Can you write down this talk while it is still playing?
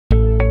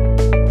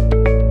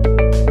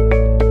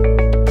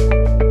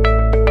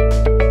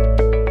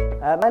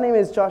My name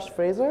is Josh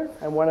Fraser.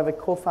 I'm one of the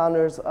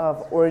co-founders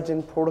of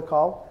Origin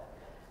Protocol.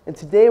 And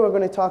today we're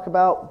going to talk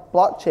about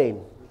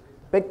blockchain,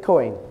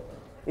 Bitcoin,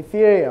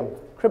 Ethereum,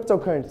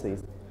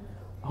 cryptocurrencies.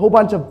 A whole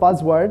bunch of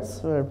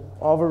buzzwords are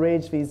all the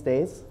rage these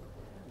days.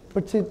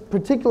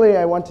 Particularly,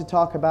 I want to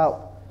talk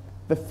about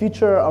the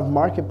future of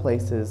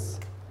marketplaces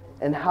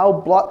and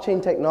how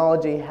blockchain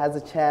technology has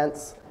a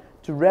chance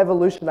to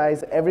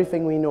revolutionize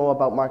everything we know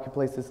about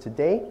marketplaces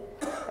today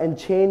and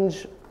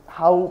change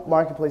how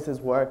marketplaces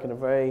work in a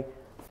very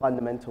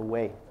fundamental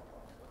way.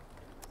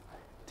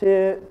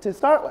 To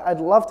start, I'd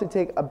love to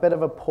take a bit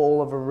of a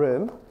poll of a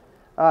room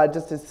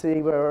just to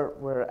see where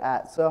we're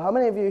at. So how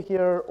many of you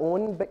here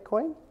own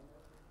Bitcoin?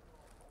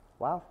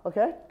 Wow,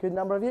 okay, good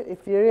number of you.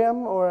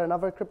 Ethereum or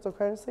another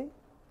cryptocurrency?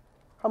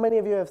 How many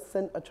of you have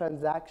sent a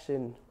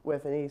transaction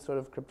with any sort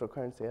of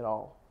cryptocurrency at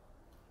all?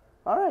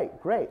 All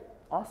right, great,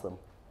 awesome.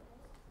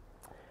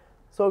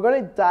 So we're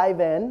going to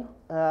dive in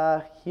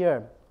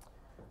here.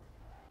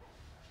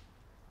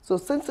 So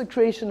since the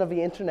creation of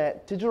the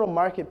internet, digital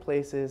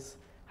marketplaces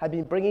have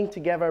been bringing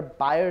together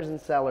buyers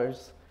and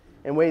sellers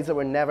in ways that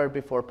were never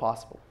before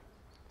possible.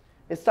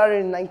 It started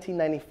in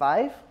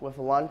 1995 with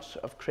the launch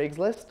of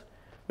Craigslist,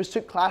 which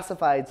took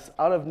classifieds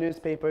out of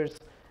newspapers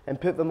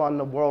and put them on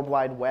the World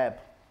Wide Web.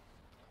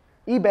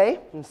 eBay,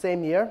 in the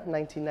same year,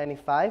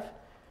 1995,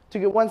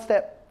 took it one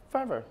step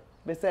further.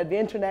 They said the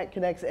internet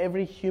connects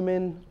every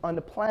human on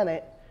the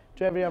planet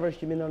to every other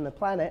human on the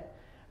planet,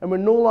 and we're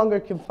no longer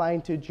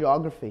confined to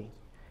geography.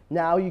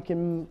 Now you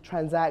can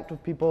transact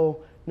with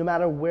people no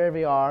matter where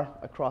they are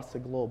across the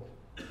globe.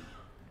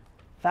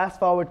 Fast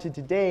forward to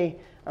today,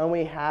 and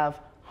we have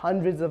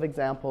hundreds of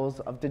examples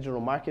of digital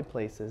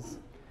marketplaces.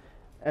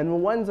 And the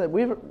ones that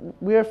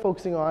we're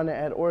focusing on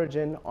at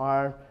Origin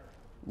are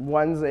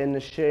ones in the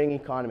sharing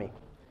economy.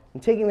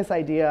 And taking this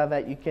idea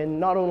that you can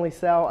not only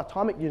sell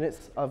atomic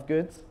units of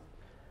goods,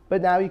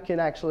 but now you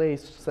can actually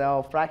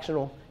sell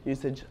fractional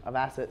usage of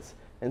assets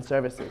and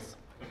services.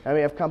 And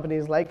we have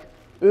companies like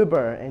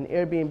Uber and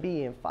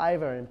Airbnb and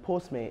Fiverr and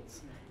Postmates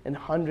and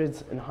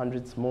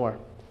hundreds more.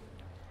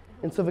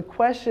 And so the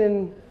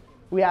question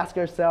we ask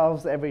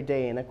ourselves every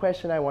day, and a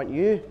question I want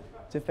you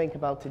to think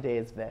about today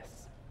is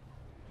this.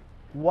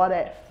 What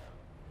if?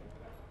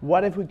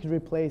 What if we could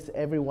replace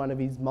every one of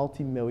these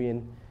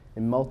multi-million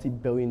and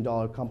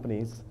multi-billion-dollar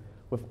companies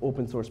with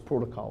open source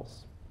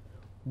protocols?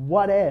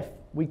 What if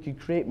we could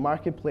create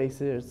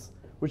marketplaces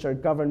which are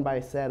governed by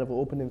a set of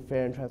open and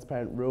fair and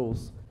transparent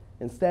rules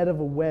instead of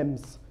the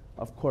whims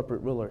of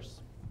corporate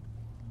rulers?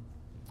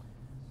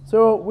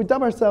 So we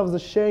dub ourselves a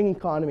sharing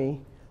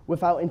economy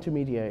without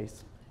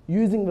intermediaries,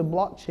 using the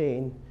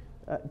blockchain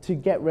to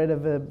get rid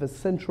of the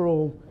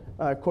central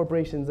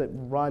corporations that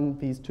run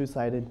these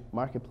two-sided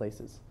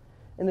marketplaces.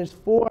 And there's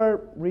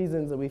 4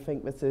 reasons that we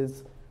think this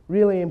is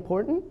really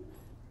important,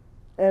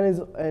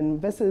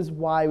 and this is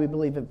why we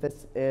believe that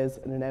this is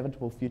an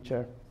inevitable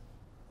future.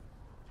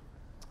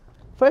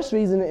 First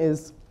reason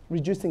is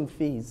reducing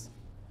fees.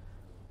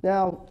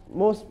 Now,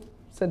 most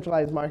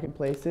centralized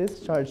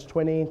marketplaces charge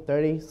 20,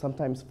 30,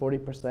 sometimes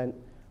 40%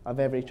 of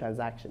every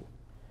transaction.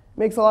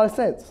 Makes a lot of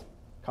sense.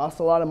 Costs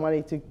a lot of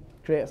money to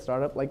create a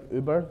startup like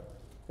Uber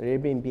or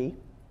Airbnb.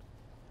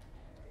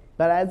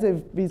 But as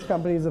these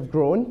companies have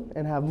grown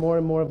and have more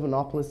and more of a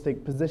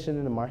monopolistic position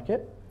in the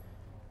market,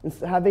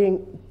 have they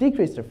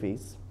decreased their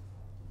fees?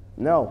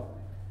 No.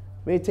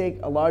 They take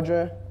a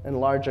larger and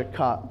larger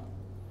cut.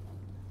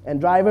 And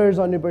drivers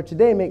on Uber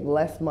today make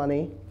less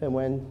money than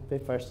when they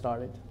first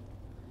started.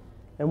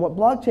 And what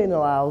blockchain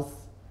allows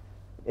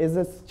is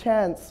this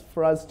chance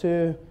for us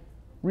to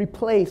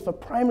replace the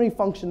primary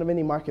function of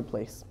any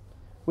marketplace,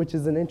 which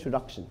is an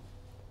introduction.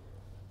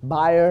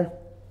 Buyer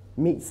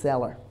meets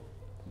seller.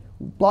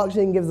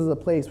 Blockchain gives us a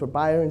place where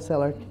buyer and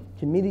seller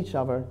can meet each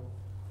other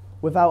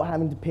without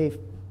having to pay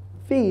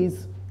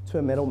fees to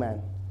a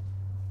middleman.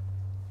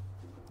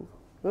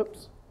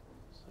 Oops.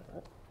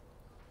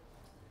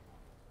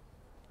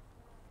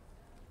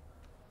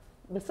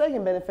 The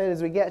second benefit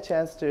is we get a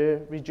chance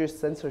to reduce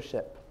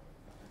censorship.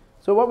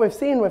 So what we've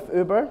seen with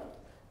Uber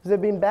is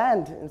they've been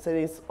banned in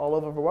cities all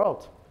over the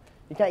world.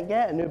 You can't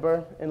get an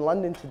Uber in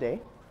London today.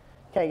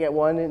 You can't get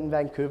one in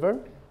Vancouver.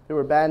 They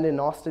were banned in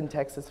Austin,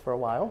 Texas for a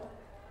while.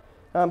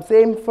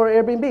 Same for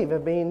Airbnb.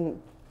 They've been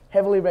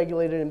heavily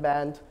regulated and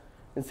banned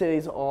in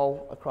cities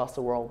all across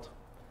the world.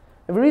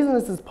 And the reason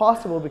this is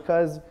possible is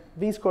because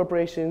these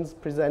corporations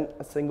present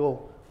a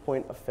single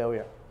point of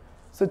failure.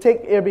 So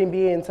take Airbnb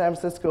in San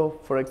Francisco,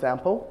 for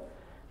example.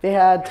 They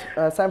had,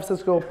 San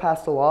Francisco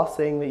passed a law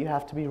saying that you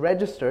have to be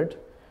registered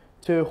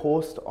to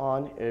host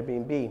on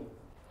Airbnb.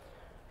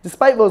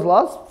 Despite those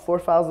laws,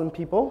 4,000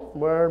 people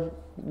were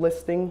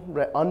listing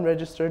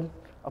unregistered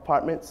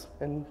apartments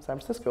in San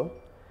Francisco.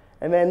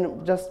 And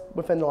then just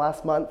within the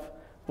last month,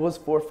 those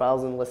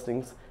 4,000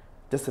 listings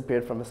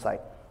disappeared from the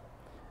site.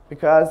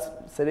 Because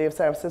the city of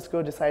San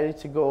Francisco decided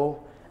to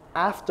go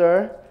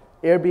after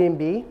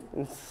Airbnb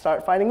and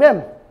start finding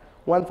them.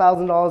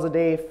 $1,000 a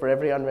day for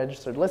every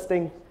unregistered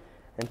listing,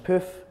 and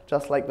poof,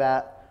 just like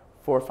that,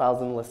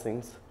 4,000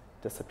 listings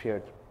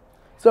disappeared.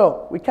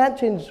 So we can't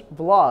change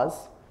the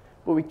laws,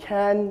 but we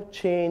can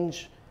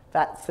change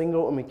that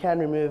single, and we can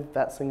remove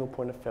that single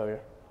point of failure.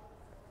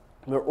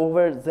 Where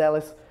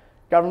overzealous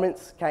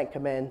governments can't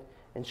come in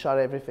and shut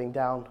everything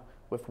down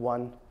with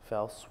one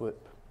fell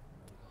swoop.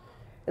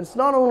 It's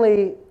not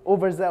only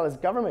overzealous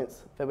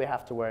governments that we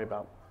have to worry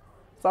about.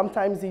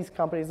 Sometimes these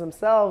companies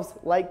themselves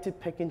like to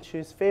pick and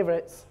choose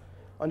favorites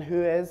on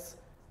who is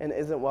and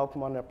isn't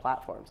welcome on their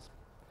platforms.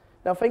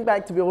 Now think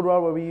back to the old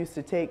world where we used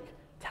to take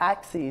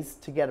taxis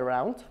to get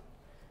around.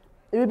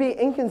 It would be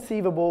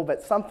inconceivable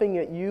that something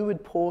that you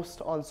would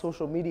post on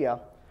social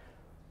media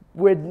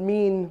would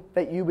mean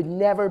that you would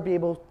never be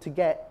able to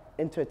get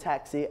into a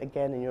taxi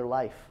again in your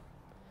life.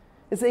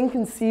 It's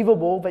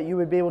inconceivable that you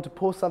would be able to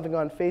post something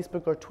on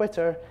Facebook or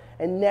Twitter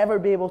and never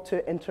be able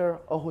to enter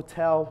a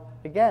hotel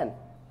again.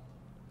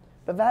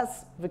 But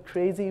that's the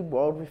crazy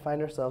world we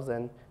find ourselves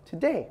in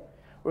today,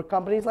 where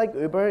companies like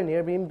Uber and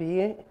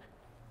Airbnb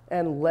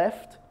and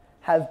Lyft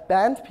have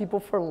banned people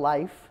for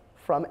life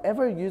from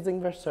ever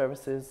using their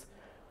services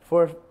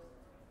for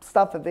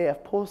stuff that they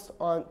have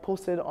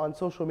posted on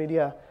social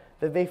media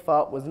that they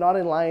thought was not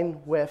in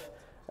line with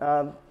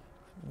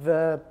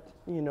the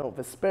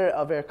spirit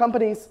of their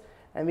companies,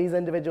 and these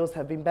individuals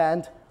have been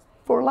banned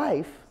for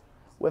life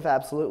with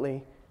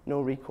absolutely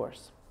no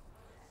recourse.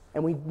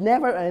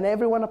 And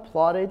everyone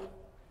applauded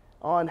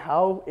on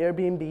how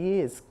Airbnb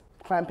is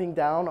clamping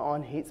down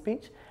on hate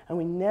speech, and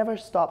we never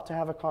stopped to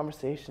have a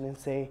conversation and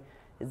say,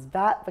 is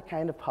that the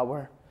kind of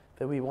power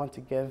that we want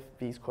to give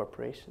these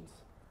corporations?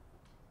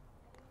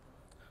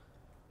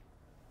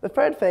 The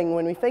third thing,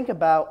 when we think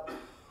about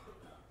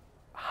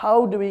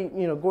how do we,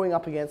 going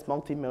up against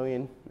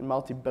multi-million and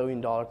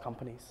multi-billion-dollar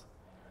companies,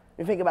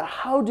 we think about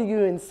how do you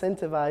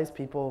incentivize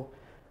people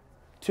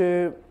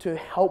to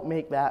help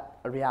make that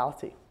a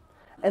reality?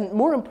 And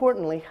more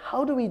importantly,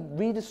 how do we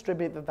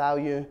redistribute the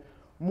value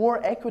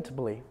more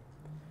equitably?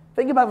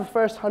 Think about the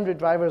first 100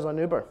 drivers on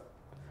Uber.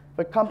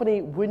 The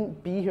company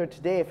wouldn't be here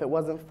today if it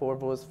wasn't for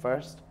those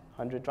first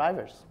 100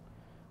 drivers.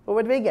 What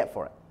would they get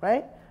for it,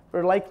 right?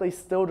 They're likely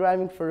still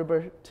driving for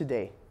Uber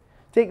today.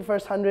 Take the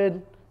first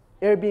 100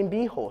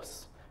 Airbnb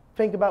hosts.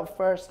 Think about the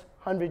first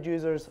 100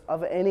 users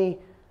of any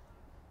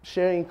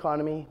sharing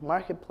economy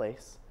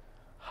marketplace.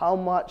 How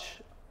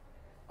much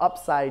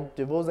upside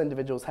do those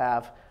individuals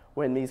have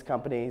when these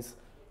companies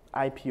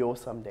IPO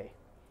someday?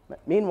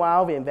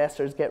 Meanwhile, the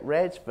investors get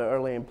rich, the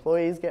early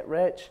employees get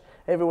rich,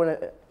 everyone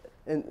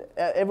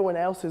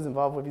else who's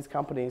involved with these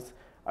companies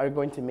are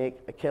going to make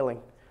a killing.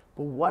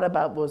 But what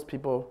about those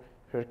people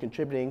who are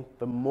contributing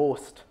the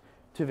most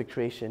to the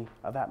creation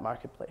of that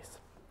marketplace?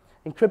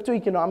 And crypto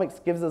economics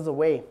gives us a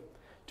way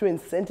to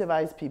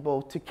incentivize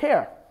people to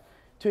care,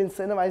 to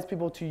incentivize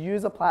people to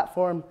use a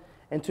platform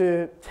and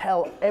to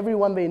tell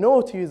everyone they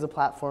know to use a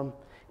platform,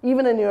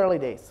 even in the early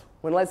days,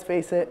 when, let's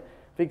face it,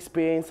 the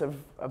experience of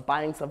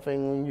buying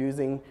something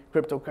using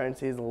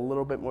cryptocurrency is a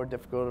little bit more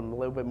difficult and a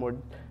little bit more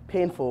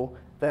painful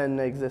than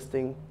the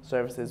existing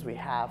services we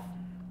have.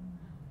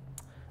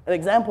 An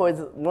example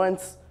is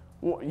once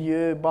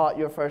you bought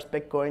your first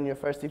Bitcoin, your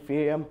first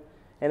Ethereum,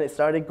 and it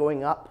started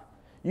going up,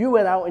 you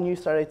went out and you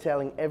started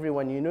telling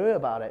everyone you knew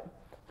about it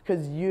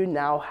because you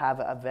now have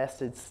a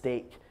vested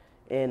stake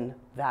in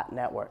that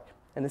network.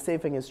 And the same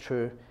thing is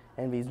true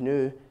in these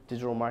new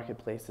digital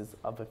marketplaces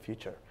of the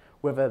future,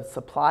 where the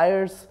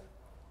suppliers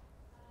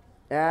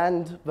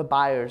and the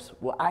buyers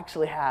will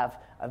actually have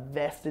a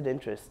vested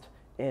interest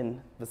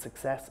in the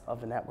success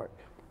of the network.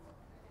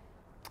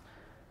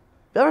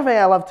 The other thing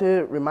I love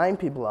to remind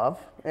people of,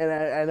 and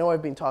I know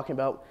I've been talking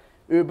about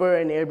Uber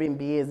and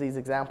Airbnb as these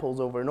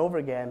examples over and over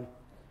again,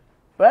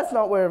 but that's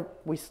not where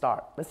we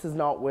start. This is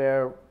not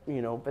where,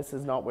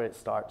 it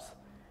starts.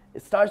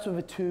 It starts with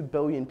the 2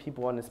 billion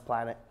people on this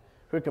planet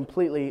who are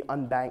completely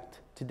unbanked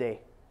today.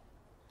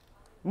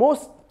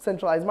 Most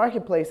centralized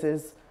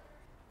marketplaces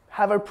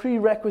have a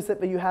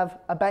prerequisite that you have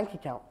a bank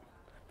account,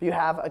 that you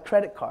have a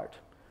credit card,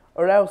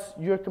 or else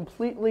you're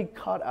completely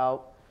cut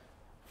out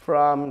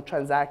from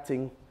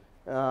transacting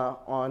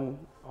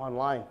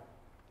online.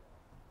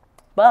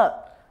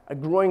 But a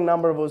growing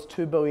number of those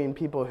 2 billion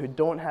people who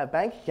don't have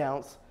bank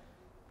accounts,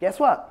 guess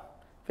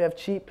what? They have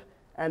cheap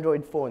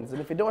Android phones.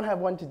 And if they don't have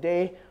one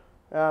today,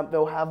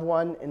 they'll have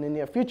one in the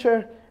near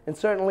future, and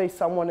certainly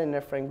someone in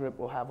their friend group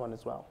will have one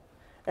as well.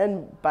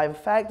 And by the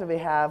fact that they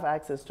have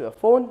access to a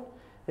phone,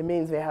 it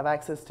means they have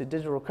access to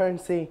digital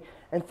currency.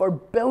 And for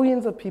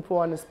billions of people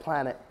on this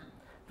planet,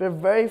 their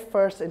very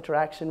first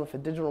interaction with a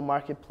digital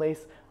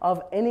marketplace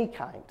of any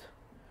kind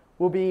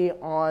will be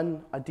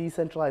on a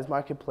decentralized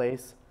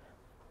marketplace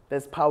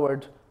that's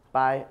powered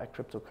by a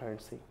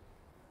cryptocurrency.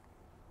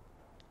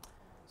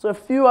 So a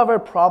few other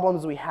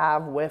problems we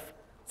have with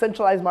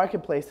centralized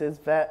marketplaces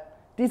that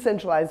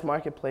decentralized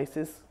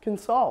marketplaces can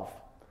solve.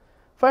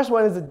 First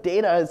one is the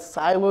data is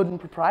siloed and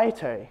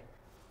proprietary.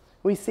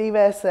 We see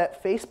this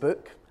at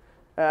Facebook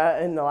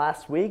in the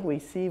last week. We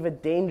see the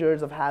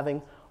dangers of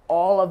having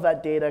all of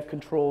that data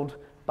controlled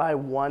by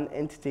one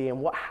entity and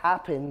what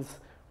happens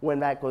when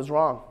that goes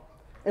wrong.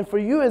 And for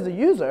you as a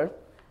user,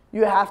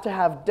 you have to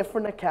have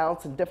different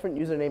accounts and different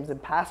usernames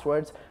and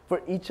passwords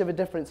for each of the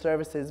different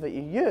services that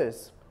you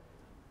use.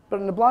 But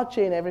in the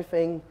blockchain,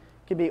 everything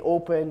can be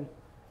open,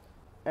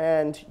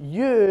 and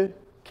you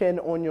can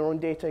own your own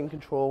data and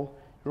control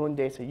your own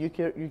data. You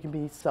can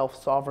be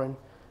self-sovereign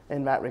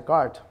in that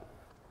regard.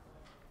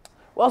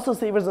 We also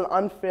see there's an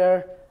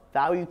unfair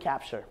value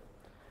capture.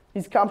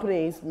 These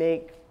companies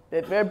make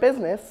it their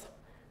business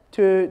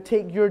to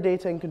take your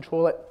data and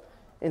control it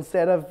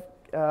instead of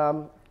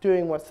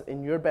doing what's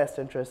in your best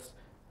interest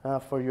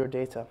for your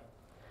data.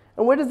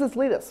 And where does this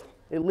lead us?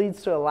 It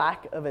leads to a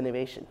lack of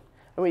innovation.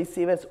 And we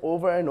see this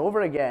over and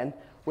over again,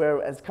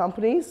 where as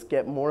companies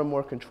get more and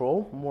more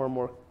control, more and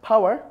more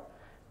power,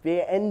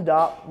 they end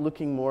up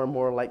looking more and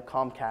more like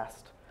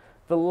Comcast.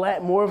 The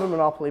more of a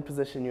monopoly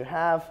position you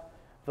have,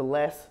 the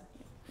less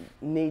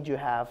need you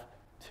have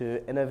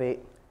to innovate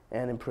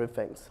and improve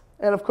things.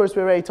 And of course,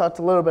 we already talked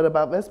a little bit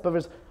about this,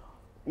 but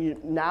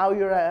now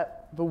you're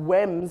at the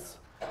whims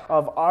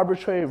of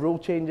arbitrary rule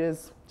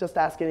changes. Just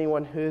ask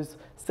anyone who's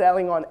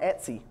selling on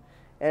Etsy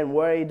and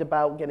worried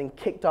about getting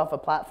kicked off a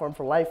platform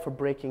for life for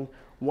breaking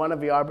one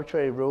of the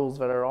arbitrary rules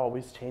that are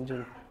always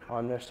changing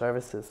on their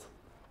services.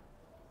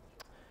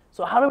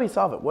 So how do we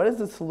solve it? What is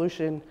the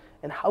solution,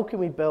 and how can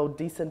we build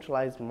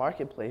decentralized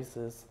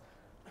marketplaces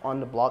on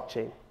the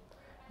blockchain?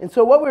 And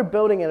so what we're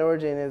building at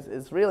Origin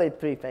is really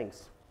three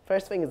things.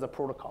 First thing is a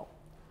protocol.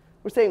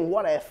 We're saying,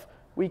 what if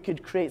we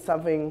could create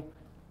something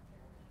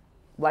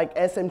like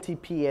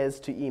SMTP is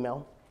to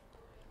email,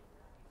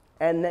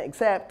 and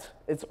accept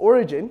its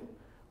origin,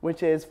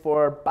 which is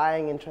for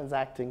buying and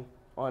transacting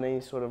on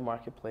any sort of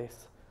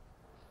marketplace.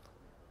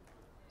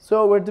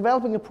 So we're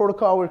developing a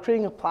protocol, we're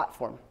creating a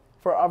platform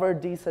for other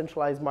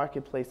decentralized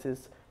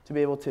marketplaces to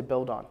be able to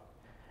build on.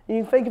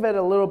 You can think of it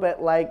a little bit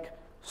like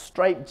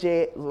Stripe,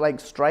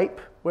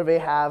 where they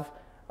have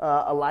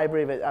a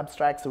library that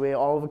abstracts away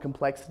all of the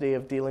complexity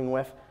of dealing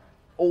with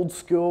old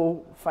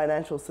school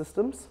financial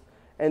systems.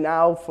 And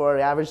now for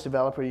the average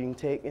developer, you can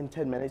take, in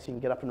 10 minutes, you can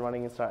get up and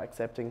running and start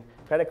accepting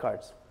credit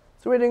cards.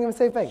 So we're doing the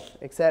same thing,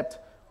 except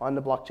on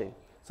the blockchain,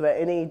 so that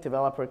any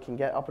developer can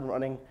get up and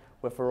running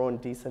with their own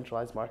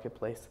decentralized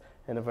marketplace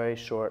in a very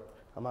short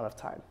amount of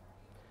time.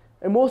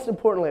 And most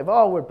importantly of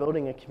all, we're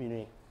building a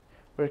community.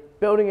 We're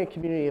building a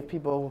community of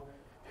people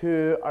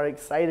who are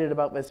excited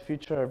about this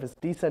future, this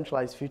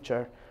decentralized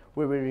future,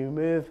 where we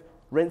remove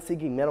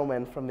rent-seeking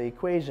middlemen from the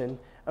equation,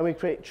 and we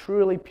create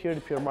truly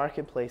peer-to-peer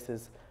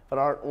marketplaces that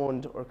aren't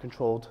owned or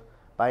controlled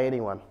by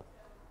anyone.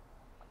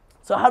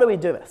 So how do we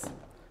do this?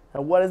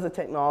 And what is the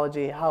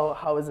technology?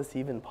 How is this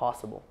even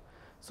possible?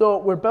 So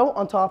we're built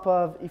on top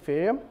of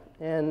Ethereum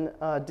in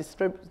a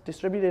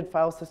distributed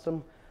file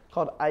system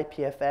called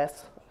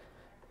IPFS.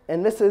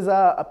 And this is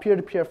a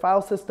peer-to-peer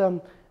file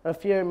system.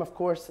 Ethereum, of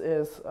course,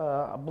 is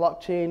a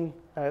blockchain,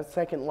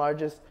 second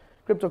largest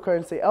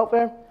cryptocurrency out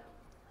there.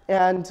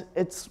 And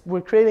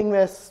we're creating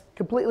this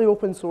completely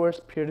open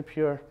source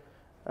peer-to-peer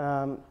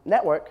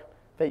network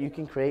that you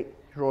can create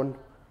your own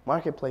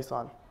marketplace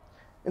on.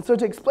 And so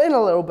to explain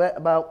a little bit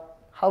about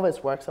how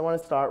this works, I want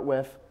to start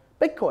with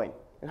Bitcoin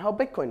and how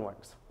Bitcoin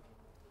works.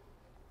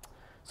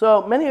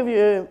 So many of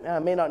you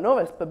may not know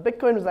this, but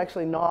Bitcoin was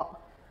actually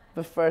not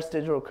the first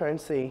digital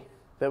currency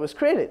that was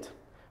created.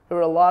 There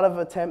were a lot of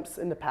attempts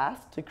in the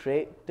past to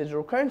create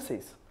digital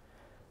currencies.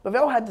 But they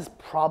all had this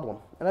problem,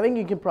 and I think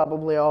you can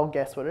probably all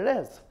guess what it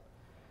is.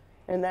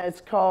 And that it's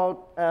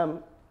called,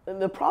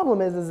 the problem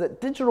is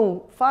that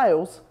digital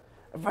files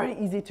are very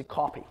easy to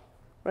copy.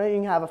 Right? You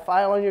can have a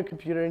file on your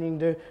computer and you can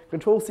do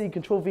Control-C,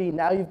 Control-V,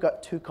 now you've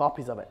got 2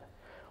 copies of it.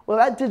 Well,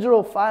 that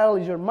digital file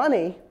is your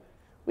money,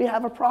 we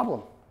have a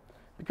problem.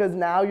 Because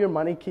now your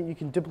money, you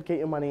can duplicate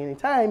your money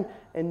anytime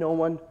and no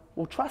one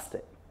will trust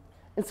it.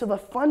 And so the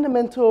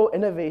fundamental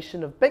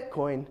innovation of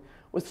Bitcoin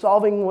was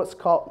solving what's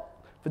called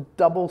the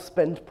double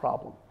spend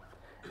problem.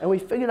 And we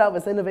figured out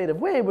this innovative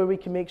way where we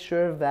can make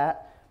sure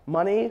that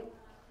money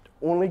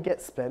only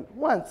gets spent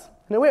once.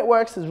 And the way it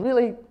works is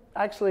really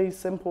actually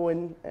simple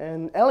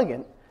and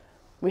elegant.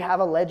 We have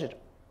a ledger.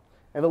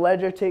 And the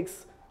ledger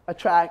keeps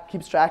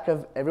track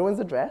of everyone's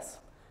address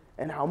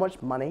and how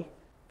much money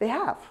they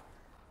have.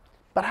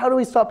 But how do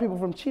we stop people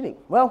from cheating?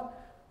 Well,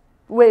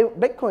 the way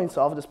Bitcoin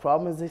solved this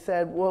problem is they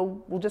said,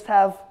 well, we'll just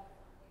have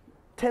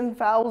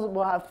 10,000,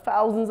 we'll have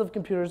thousands of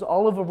computers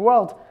all over the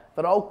world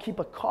that all keep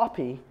a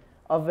copy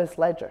of this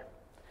ledger.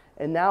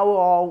 And now we'll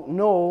all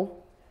know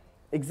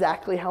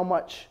exactly how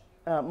much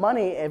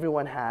money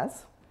everyone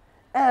has,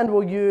 and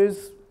we'll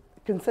use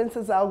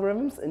consensus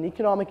algorithms and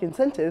economic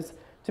incentives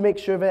to make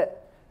sure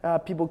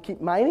that people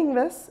keep mining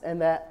this and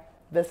that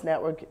this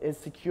network is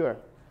secure.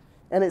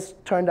 And it's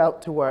turned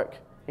out to work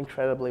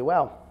incredibly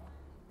well.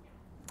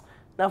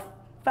 Now,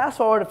 fast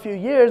forward a few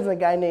years, and a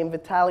guy named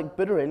Vitalik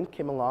Buterin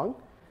came along,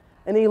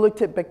 and he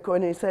looked at Bitcoin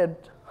and he said,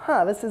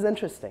 this is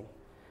interesting.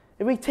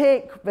 If we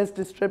take this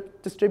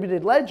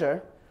distributed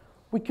ledger,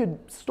 we could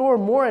store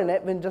more in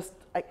it than just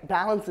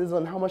balances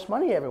on how much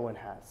money everyone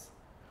has.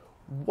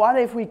 What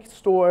if we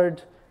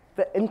stored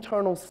the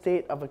internal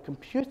state of a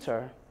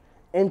computer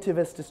into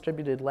this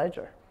distributed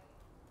ledger?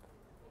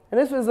 And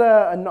this was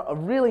a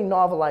really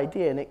novel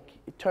idea, and it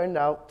turned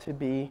out to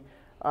be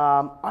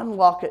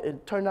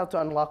it turned out to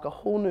unlock a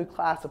whole new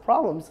class of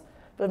problems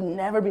that have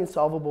never been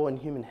solvable in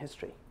human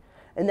history.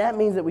 And that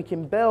means that we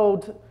can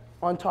build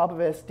on top of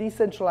this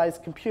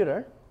decentralized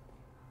computer,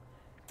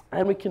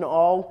 and we can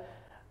all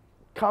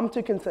come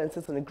to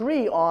consensus and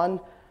agree on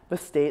the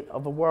state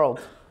of the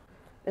world.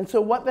 And so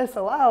what this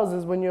allows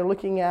is when you're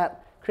looking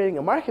at creating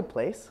a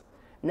marketplace,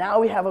 now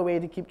we have a way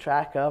to keep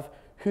track of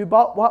who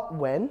bought what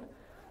when.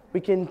 We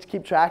can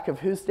keep track of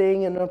who's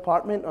staying in an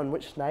apartment on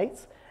which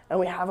nights, and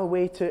we have a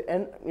way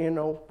to,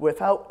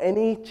 without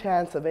any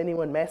chance of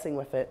anyone messing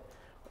with it,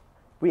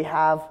 we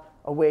have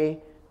a way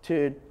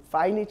to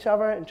find each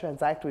other and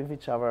transact with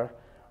each other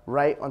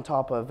right on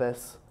top of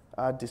this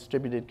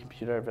distributed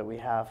computer that we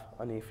have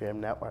on the Ethereum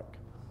network.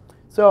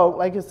 So,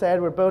 like I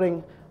said, we're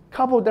building a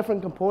couple of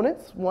different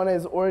components. One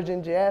is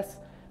Origin.js.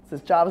 It's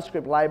this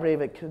JavaScript library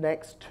that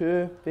connects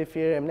to the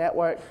Ethereum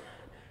network.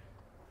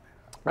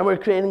 And we're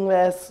creating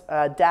this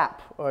DApp,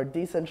 or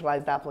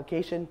decentralized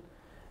application,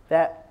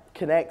 that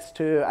connects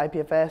to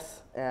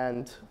IPFS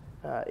and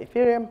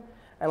Ethereum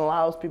and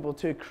allows people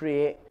to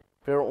create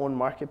their own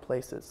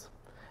marketplaces.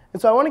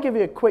 And so I want to give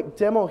you a quick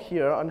demo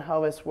here on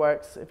how this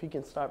works. If you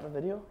can start the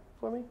video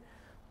for me,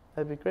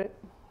 that'd be great.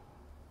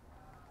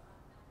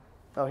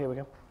 Oh, here we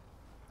go.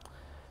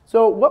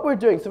 So what we're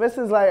doing, so this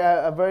is like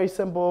a very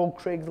simple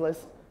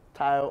Craigslist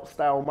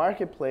style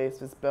marketplace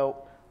that's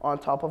built on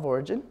top of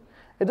Origin.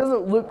 It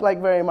doesn't look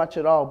like very much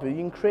at all, but you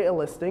can create a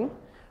listing.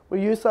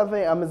 We use a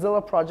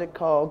Mozilla project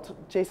called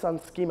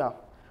JSON Schema,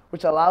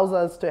 which allows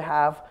us to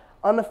have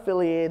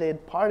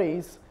unaffiliated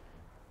parties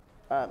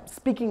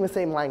speaking the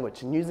same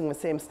language and using the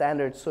same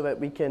standards so that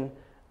we can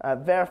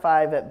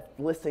verify that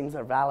listings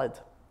are valid.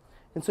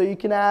 And so you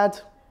can add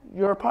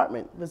your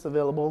apartment that's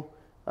available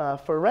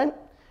for rent.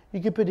 You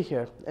can put it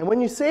here. And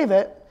when you save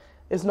it,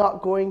 it's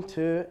not going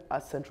to a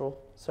central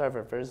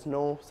server. There's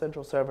no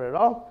central server at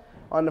all.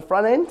 On the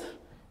front end,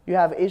 you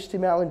have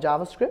HTML and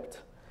JavaScript,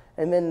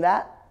 and then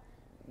that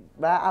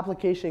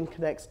application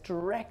connects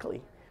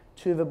directly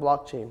to the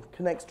blockchain,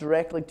 connects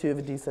directly to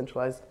the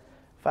decentralized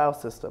file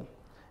system.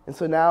 And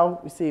so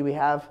now we see we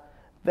have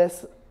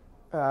this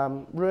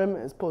room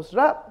is posted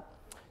up.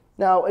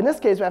 Now, in this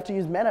case, we have to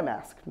use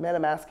MetaMask.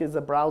 MetaMask is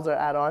a browser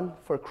add-on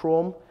for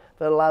Chrome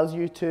that allows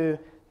you to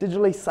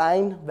digitally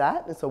sign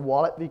that. It's a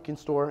wallet that you can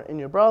store in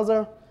your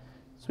browser.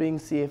 So we can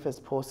see if it's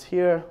posted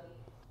here.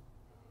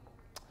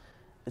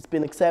 It's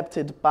been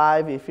accepted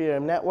by the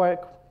Ethereum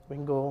network. We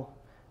can go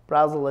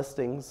browser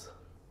listings,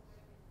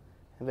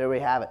 and there we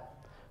have it.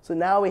 So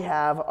now we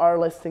have our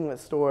listing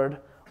that's stored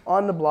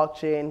on the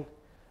blockchain.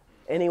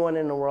 Anyone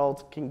in the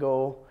world can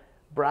go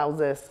browse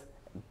this,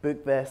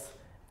 book this,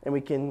 and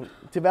we can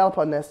develop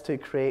on this to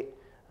create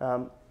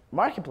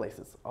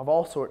marketplaces of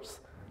all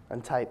sorts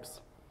and types.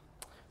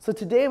 So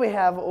today we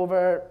have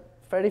over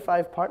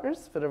 35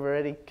 partners that have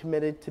already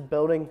committed to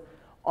building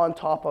on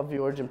top of the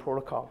Origin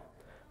protocol.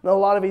 Now, a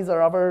lot of these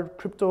are other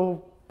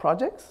crypto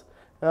projects,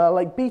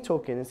 like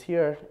B-Token is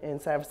here in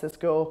San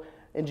Francisco.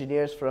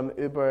 Engineers from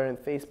Uber and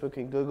Facebook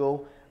and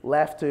Google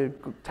left to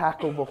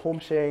tackle the home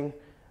sharing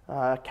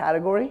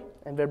category,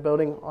 and they're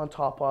building on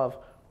top of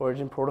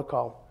Origin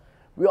protocol.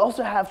 We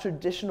also have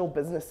traditional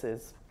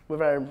businesses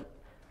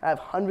have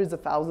hundreds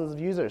of thousands of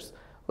users,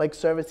 like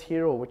Service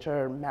Hero, which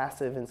are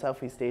massive in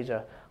Southeast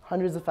Asia.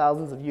 Hundreds of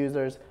thousands of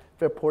users,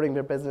 they're porting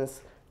their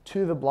business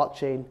to the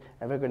blockchain,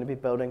 and they're going to be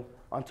building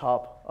on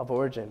top of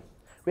Origin.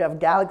 We have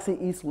Galaxy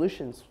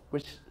eSolutions,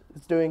 which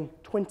is doing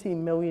 $20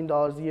 million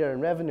a year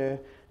in revenue,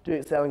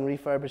 selling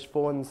refurbished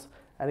phones,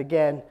 and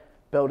again,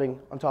 building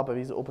on top of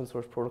these open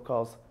source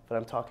protocols that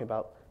I'm talking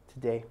about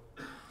today.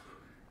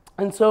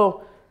 And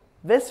so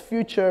this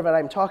future that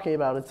I'm talking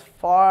about is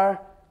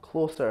far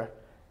closer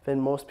than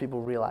most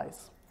people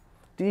realize.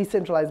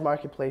 Decentralized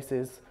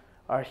marketplaces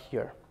are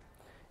here.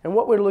 And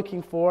what we're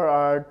looking for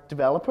are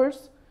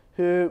developers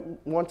who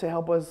want to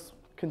help us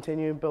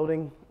continue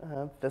building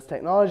this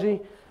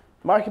technology.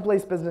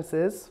 Marketplace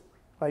businesses,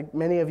 like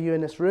many of you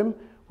in this room,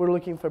 we're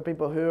looking for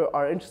people who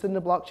are interested in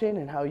the blockchain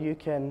and how you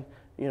can,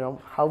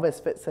 how this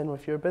fits in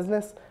with your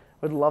business.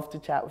 Would love to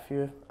chat with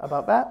you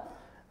about that.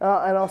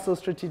 And also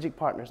strategic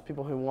partners,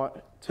 people who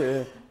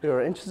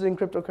are interested in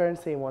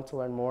cryptocurrency and want to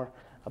learn more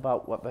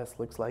about what this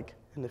looks like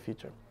in the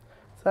future.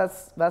 So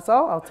that's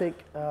all. I'll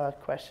take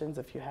questions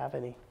if you have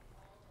any.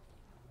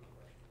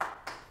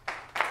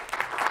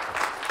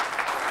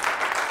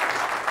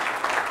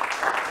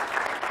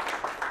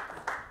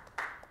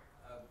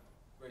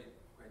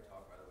 Great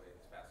talk, by the way.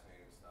 It's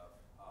fascinating stuff.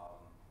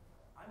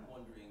 I'm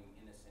wondering,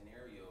 in a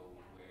scenario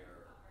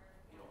where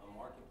a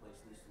marketplace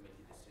needs to make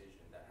a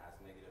decision that has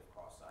negative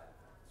cross-side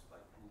effects,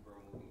 like Uber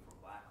moving from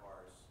black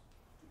cars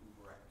to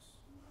UberX,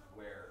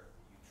 where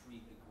you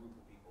treat a group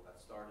of people that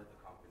started the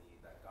company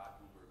that got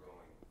Uber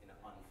going in an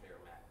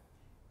unfair manner.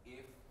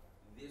 If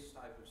this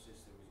type of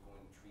system is going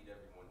to treat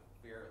everyone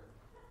fairly,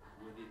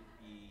 would it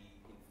be,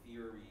 in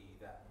theory,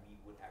 that we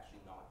would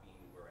actually not be in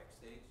UberX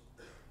days?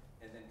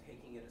 And then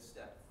taking it a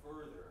step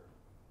further,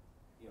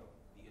 the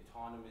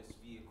autonomous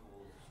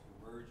vehicles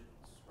emergence.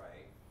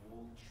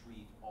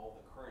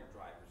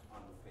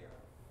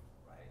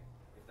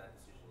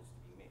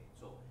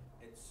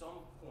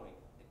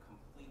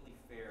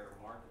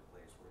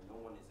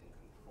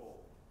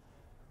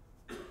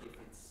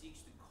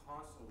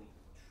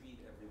 treat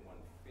everyone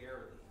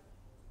fairly,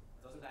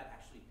 doesn't that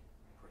actually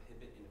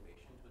prohibit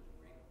innovation to a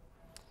degree?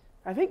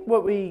 I think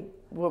what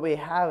we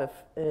have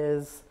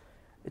is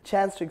a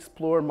chance to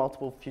explore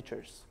multiple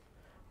futures.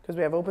 Because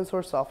we have open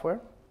source software,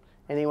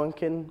 anyone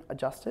can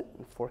adjust it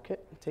and fork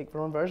it and take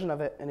their own version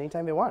of it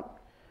anytime they want,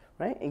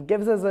 right? It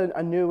gives us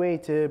a new way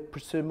to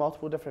pursue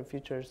multiple different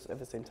futures at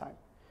the same time.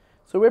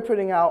 So we're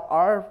putting out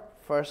our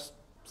first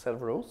set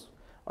of rules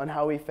on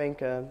how we think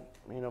the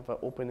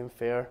open and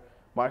fair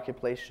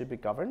marketplace should be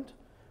governed.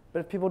 But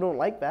if people don't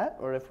like that,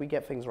 or if we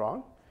get things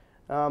wrong,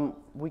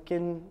 we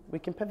can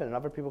pivot, and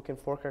other people can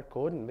fork our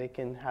code and they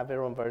can have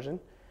their own version.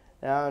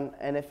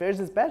 And if theirs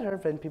is better,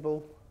 then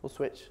people will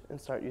switch and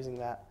start using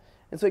that.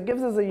 And so it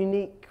gives us a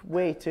unique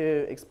way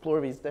to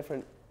explore these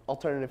different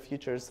alternative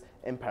futures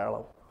in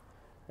parallel.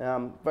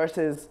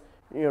 Versus,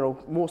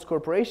 most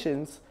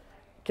corporations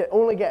can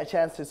only get a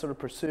chance to sort of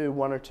pursue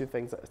one or two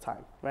things at a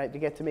time, right? They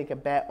get to make a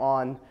bet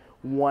on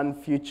one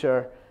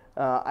future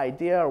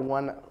idea or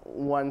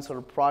one sort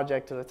of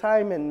project at a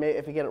time, and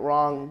if you get it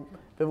wrong,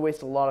 they've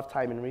wasted a lot of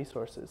time and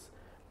resources.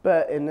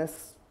 But in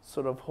this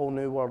sort of whole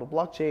new world of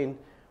blockchain,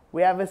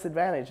 we have this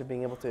advantage of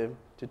being able to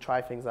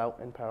try things out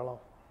in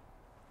parallel.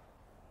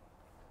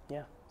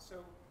 Yeah.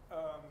 So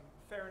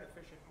fair and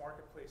efficient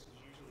marketplaces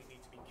usually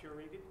need to be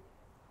curated.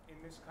 In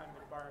this kind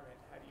of environment,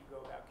 how do you go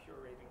about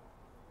curating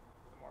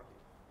the market?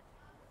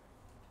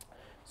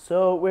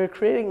 So we're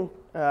creating,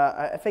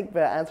 I think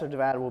the answer to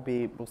that will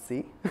be, we'll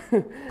see.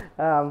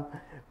 Again,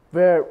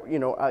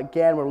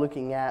 we're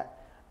looking at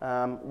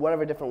what are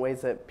the different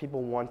ways that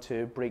people want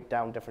to break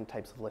down different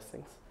types of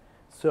listings.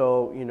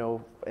 So,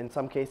 in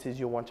some cases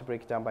you'll want to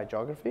break it down by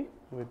geography,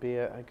 would be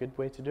a good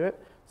way to do it.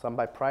 Some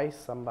by price,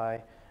 some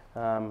by,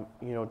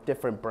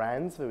 different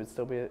brands that would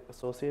still be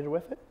associated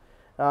with it.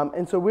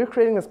 And so we're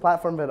creating this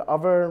platform that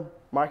other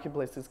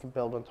marketplaces can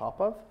build on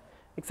top of,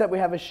 except we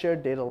have a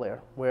shared data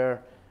layer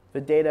where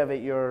the data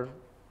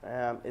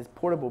that is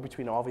portable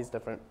between all these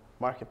different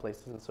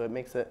marketplaces. And so it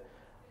makes it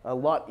a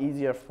lot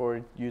easier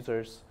for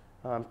users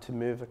to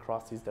move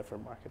across these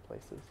different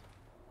marketplaces.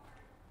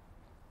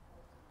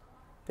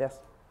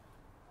 Yes?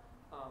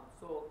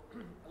 So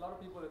a lot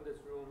of people in this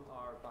room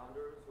are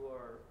founders who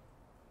are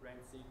rent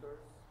seekers,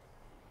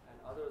 and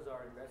others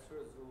are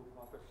investors who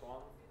profit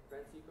from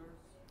rent seekers.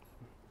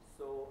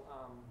 So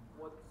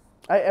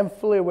I am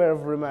fully aware of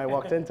the room I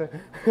walked into.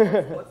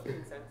 what's the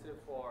incentive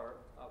for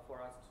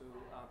us to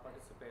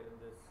participate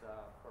in this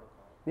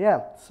protocol?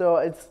 Yeah, so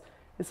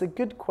it's a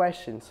good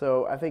question.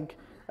 So I think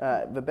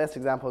the best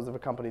examples of the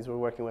companies we're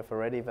working with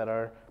already that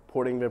are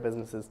porting their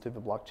businesses to the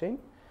blockchain.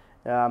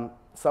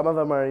 Some of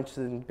them are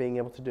interested in being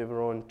able to do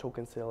their own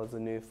token sale as a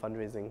new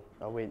fundraising,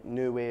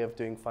 new way of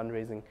doing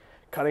fundraising,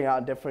 cutting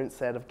out a different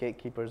set of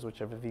gatekeepers,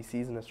 which are the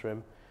VCs in this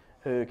room,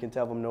 who can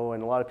tell them no.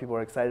 And a lot of people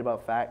are excited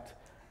about the fact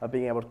of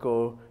being able to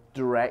go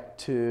direct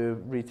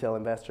to retail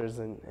investors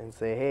and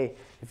say, hey,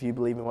 if you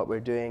believe in what we're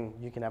doing,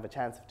 you can have a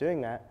chance of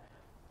doing that.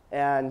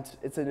 And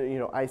it's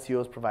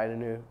ICOs provide a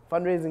new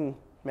fundraising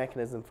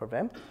mechanism for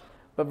them.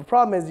 But the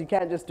problem is you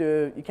can't just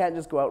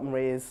go out and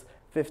raise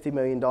 $50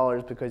 million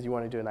because you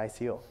want to do an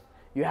ICO.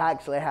 You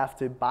actually have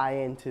to buy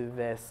into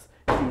this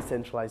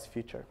decentralized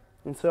future.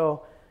 And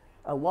so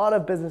a lot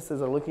of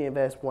businesses are looking at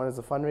this, one as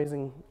a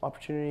fundraising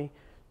opportunity.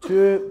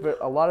 Two,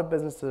 a lot of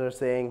businesses are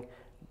saying,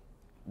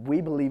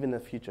 we believe in the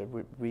future.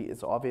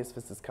 It's obvious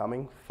this is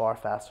coming far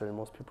faster than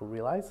most people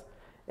realize.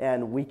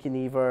 And we can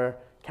either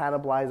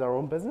cannibalize our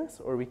own business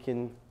or we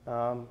can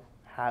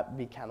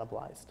be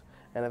cannibalized.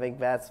 And I think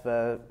that's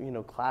the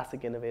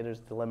classic innovator's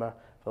dilemma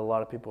that a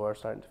lot of people are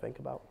starting to think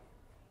about.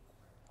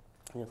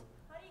 Yes.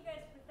 How do you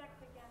guys protect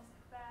against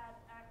bad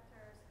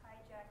actors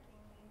hijacking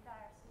the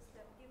entire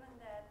system, given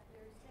that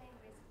you're saying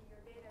basically your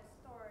data is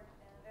stored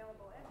and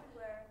available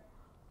everywhere?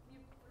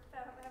 You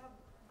have a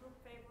group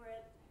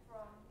favorite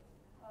from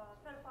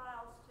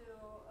pedophiles to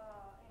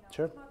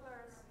Sure.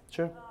 smugglers.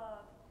 Sure.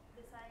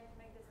 Deciding to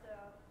make this the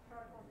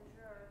protocol du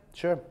jour.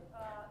 Sure.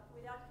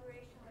 Without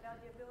curation, without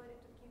the ability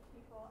to keep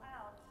people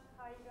out,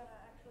 how are you going to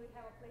actually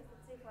have a place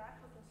that's safe for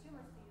actual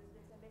consumers to use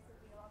this and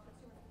basically allow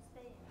consumers to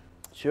stay in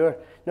it? Sure.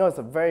 No, it's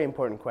a very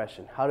important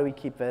question. How do we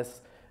keep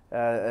this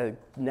a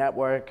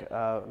network,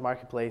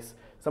 marketplace,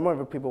 somewhere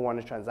where people want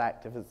to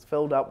transact? If it's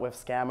filled up with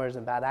scammers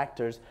and bad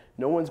actors,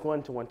 no one's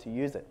going to want to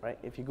use it, right?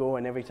 If you go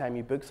and every time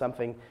you book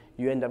something,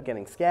 you end up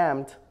getting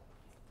scammed,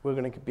 we're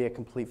going to be a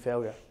complete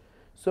failure.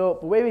 So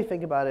the way we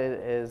think about it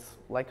is,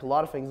 like a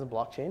lot of things in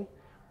blockchain,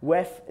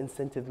 with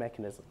incentive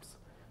mechanisms.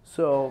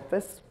 So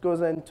this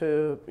goes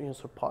into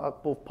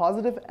both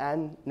positive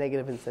and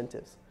negative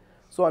incentives.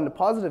 So on the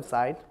positive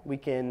side, we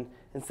can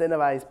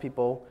incentivize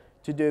people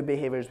to do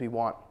behaviors we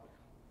want.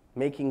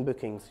 Making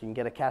bookings, you can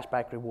get a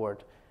cashback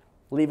reward.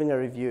 Leaving a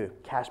review,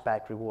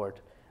 cashback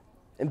reward.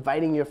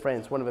 Inviting your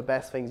friends, one of the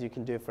best things you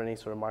can do for any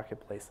sort of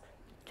marketplace,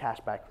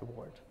 cashback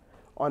reward.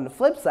 On the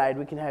flip side,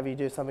 we can have you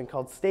do something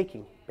called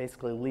staking,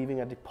 basically leaving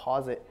a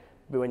deposit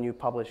when you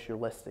publish your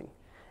listing.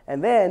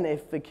 And then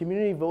if the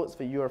community votes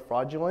that you're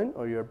fraudulent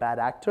or you're a bad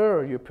actor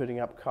or you're putting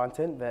up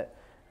content that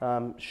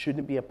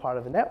shouldn't be a part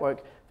of the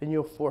network, then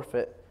you'll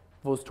forfeit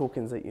those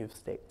tokens that you've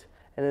staked.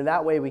 And in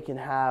that way, we can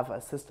have a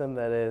system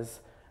that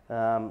is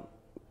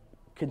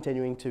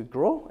continuing to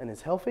grow and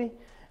is healthy,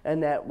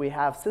 and that we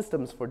have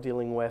systems for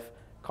dealing with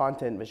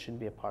content that shouldn't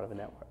be a part of a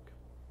network.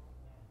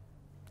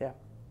 Yeah.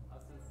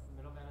 Since the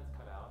middleman is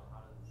cut out, how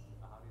do these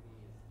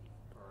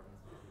firms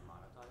usually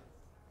monetize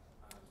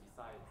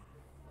besides,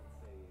 let's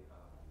say,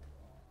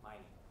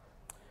 mining?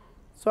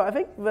 So I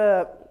think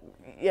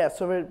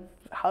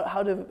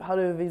how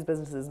do these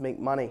businesses make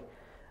money?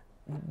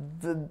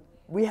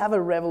 We have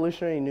a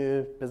revolutionary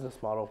new business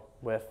model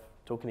with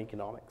token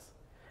economics.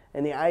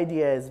 And the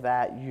idea is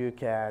that you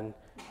can,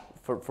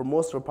 for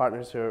most of our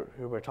partners who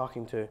we're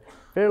talking to,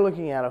 they're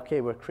looking at,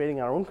 okay, we're creating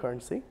our own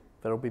currency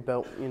that'll be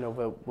built,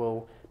 that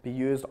will be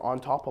used on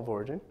top of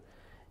Origin.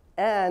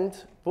 And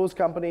those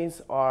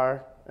companies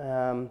are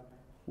the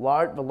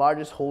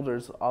largest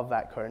holders of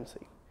that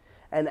currency.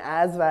 And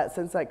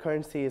since that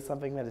currency is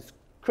something that is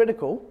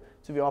critical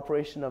to the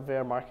operation of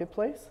their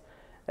marketplace,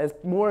 as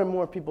more and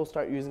more people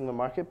start using the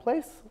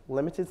marketplace,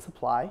 limited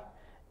supply,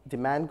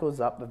 demand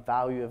goes up, the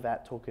value of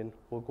that token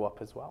will go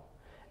up as well.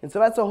 And so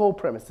that's the whole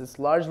premise. It's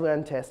largely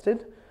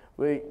untested,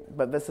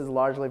 but this is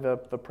largely the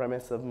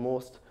premise of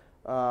most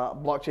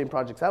blockchain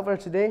projects out there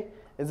today,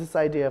 is this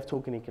idea of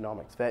token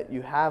economics, that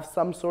you have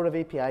some sort of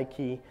API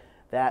key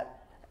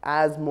that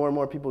as more and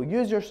more people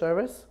use your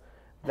service,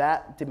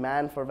 that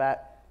demand for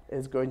that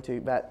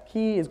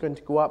key is going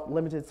to go up,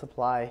 limited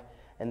supply,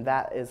 and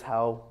that is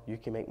how you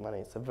can make money.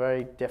 It's a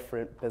very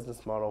different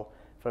business model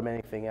from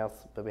anything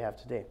else that we have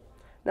today.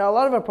 Now, a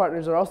lot of our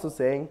partners are also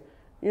saying,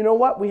 you know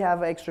what, we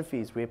have extra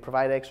fees. We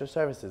provide extra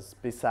services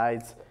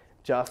besides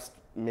just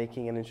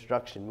making an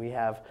introduction. We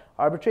have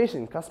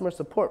arbitration, customer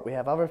support. We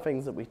have other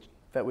things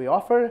that we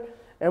offer,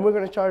 and we're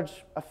going to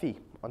charge a fee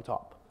on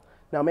top.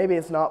 Now, maybe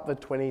it's not the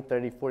 20,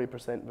 30,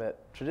 40%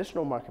 that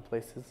traditional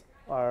marketplaces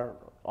are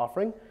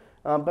offering,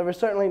 but there's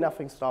certainly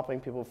nothing stopping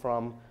people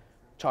from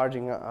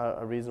charging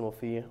a reasonable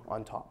fee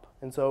on top.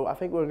 And so I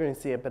think we're going to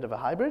see a bit of a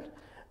hybrid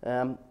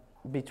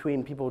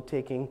between people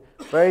taking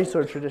very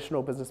sort of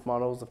traditional business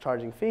models of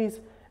charging fees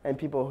and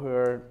people who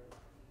are,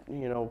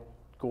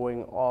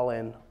 going all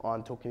in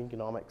on token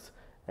economics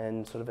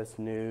and sort of this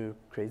new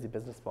crazy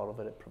business model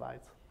that it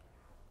provides.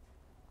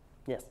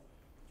 Yes?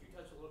 Could you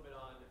touch a little bit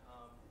on the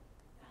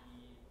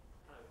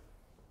kind of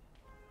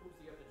hoops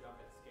you have to jump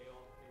at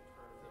scale in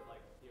terms of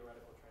like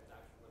theoretical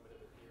transaction limit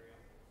of Ethereum?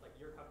 Like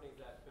your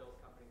companies that build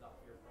companies off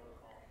of your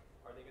protocol,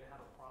 are they going to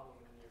have a problem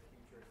in the near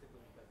future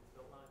simply because it's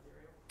built on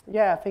Ethereum?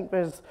 Yeah, I think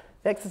there's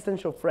the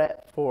existential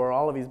threat for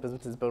all of these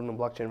businesses building on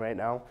blockchain right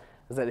now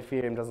is that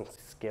Ethereum doesn't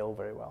scale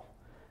very well.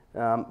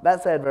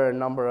 That said, there are a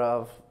number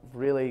of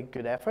really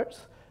good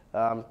efforts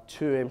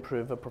to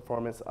improve the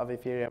performance of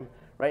Ethereum.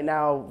 Right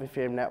now, the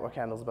Ethereum network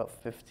handles about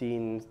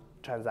 15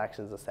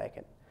 transactions a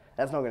second.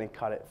 That's not going to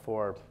cut it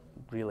for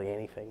really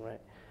anything,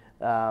 right?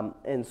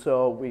 And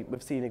so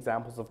we've seen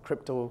examples of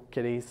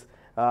CryptoKitties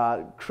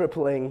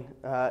crippling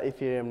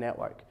Ethereum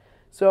network.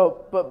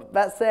 So, but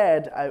that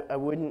said, I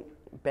wouldn't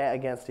bet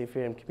against the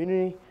Ethereum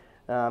community.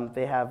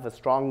 They have the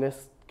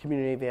strongest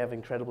community. They have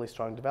incredibly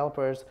strong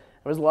developers.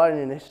 There's a lot of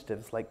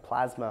initiatives like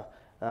Plasma.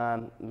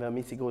 The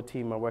MisiGo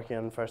team are working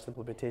on the first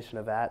implementation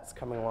of that. It's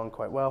coming along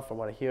quite well from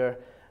what I hear.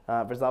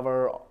 There's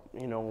other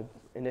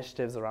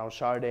initiatives around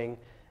sharding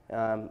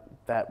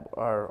that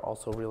are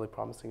also really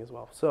promising as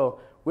well. So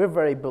we're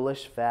very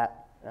bullish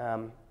that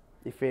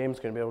Ethereum's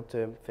going to be able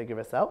to figure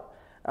this out.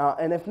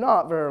 And if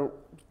not, there are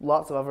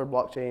lots of other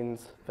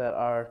blockchains that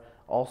are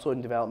also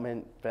in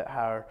development that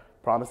are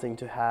promising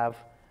to have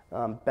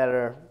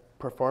better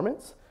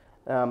performance.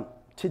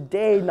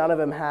 Today, none of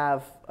them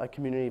have a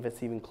community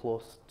that's even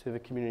close to the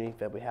community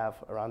that we have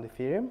around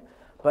Ethereum.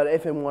 But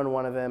if and when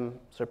one of them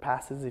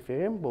surpasses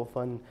Ethereum, both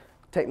on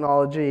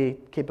technology,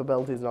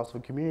 capabilities, and also the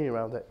community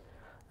around it,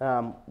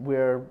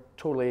 we're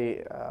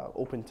totally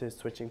open to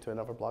switching to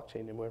another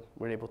blockchain, and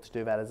we're able to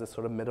do that as a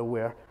sort of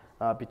middleware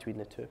between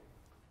the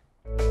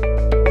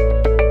two.